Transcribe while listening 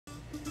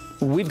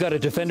We've got a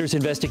defender's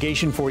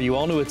investigation for you,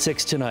 all new at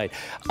 6 tonight.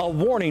 A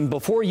warning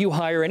before you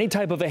hire any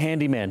type of a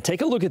handyman.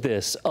 Take a look at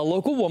this. A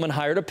local woman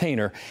hired a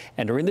painter,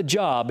 and during the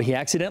job, he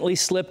accidentally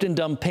slipped and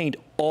dumped paint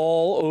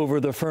all over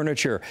the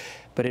furniture.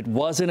 But it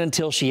wasn't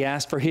until she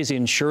asked for his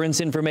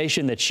insurance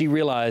information that she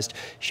realized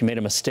she made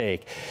a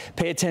mistake.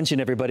 Pay attention,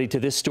 everybody,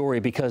 to this story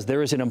because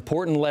there is an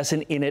important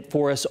lesson in it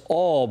for us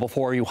all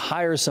before you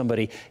hire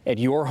somebody at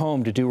your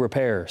home to do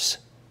repairs.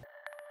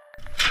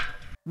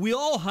 We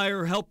all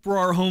hire help for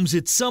our homes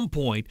at some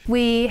point.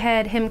 We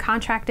had him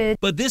contracted.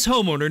 But this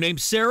homeowner named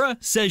Sarah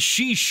says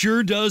she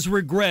sure does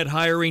regret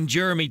hiring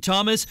Jeremy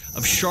Thomas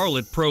of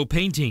Charlotte Pro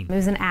Painting. It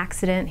was an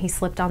accident. He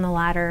slipped on the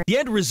ladder. The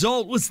end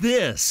result was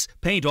this.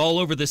 Paint all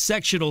over the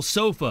sectional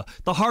sofa,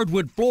 the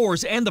hardwood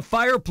floors, and the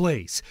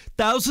fireplace.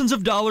 Thousands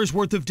of dollars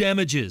worth of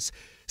damages.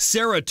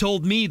 Sarah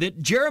told me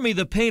that Jeremy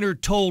the painter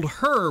told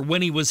her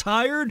when he was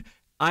hired,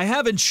 "I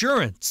have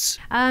insurance."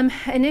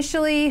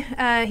 Initially,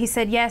 he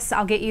said, yes,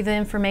 I'll get you the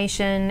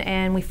information,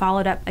 and we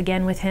followed up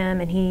again with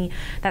him, and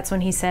that's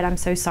when he said, I'm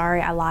so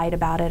sorry, I lied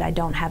about it, I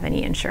don't have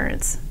any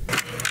insurance.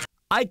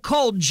 I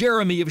called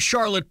Jeremy of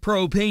Charlotte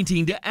Pro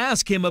Painting to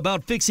ask him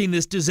about fixing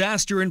this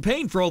disaster and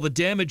paying for all the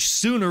damage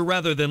sooner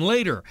rather than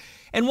later.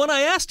 And when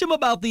I asked him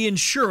about the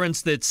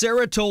insurance that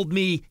Sarah told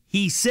me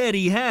he said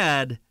he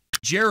had,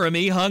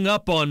 Jeremy hung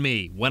up on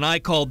me. When I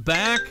called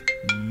back,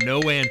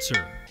 no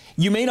answer.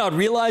 You may not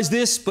realize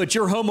this, but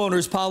your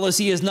homeowner's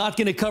policy is not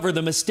going to cover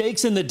the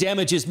mistakes and the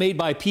damages made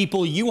by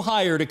people you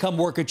hire to come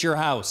work at your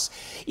house.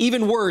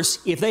 Even worse,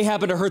 if they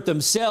happen to hurt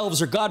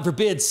themselves or, God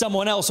forbid,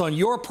 someone else on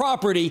your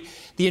property,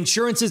 the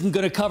insurance isn't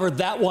going to cover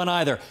that one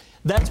either.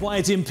 That's why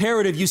it's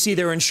imperative you see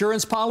their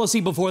insurance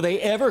policy before they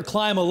ever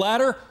climb a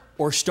ladder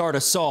or start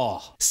a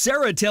saw.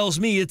 Sarah tells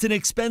me it's an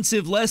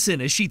expensive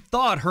lesson as she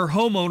thought her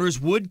homeowners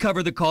would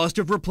cover the cost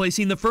of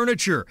replacing the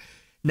furniture.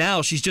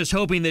 Now she's just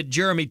hoping that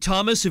Jeremy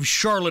Thomas of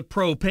Charlotte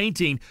Pro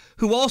Painting,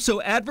 who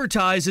also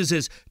advertises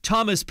as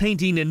Thomas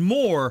Painting and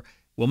More,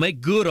 will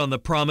make good on the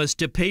promise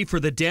to pay for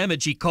the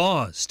damage he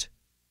caused.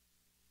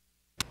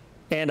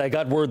 And I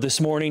got word this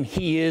morning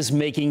he is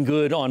making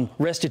good on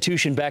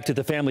restitution back to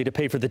the family to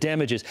pay for the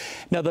damages.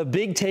 Now, the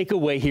big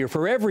takeaway here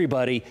for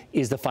everybody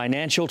is the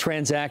financial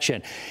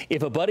transaction.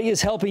 If a buddy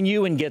is helping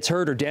you and gets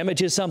hurt or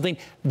damages something,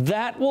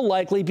 that will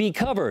likely be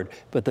covered.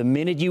 But the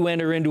minute you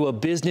enter into a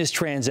business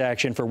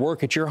transaction for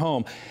work at your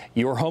home,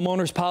 your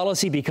homeowner's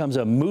policy becomes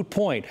a moot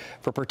point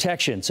for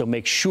protection. So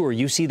make sure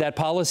you see that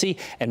policy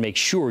and make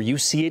sure you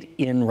see it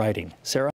in writing. Sarah?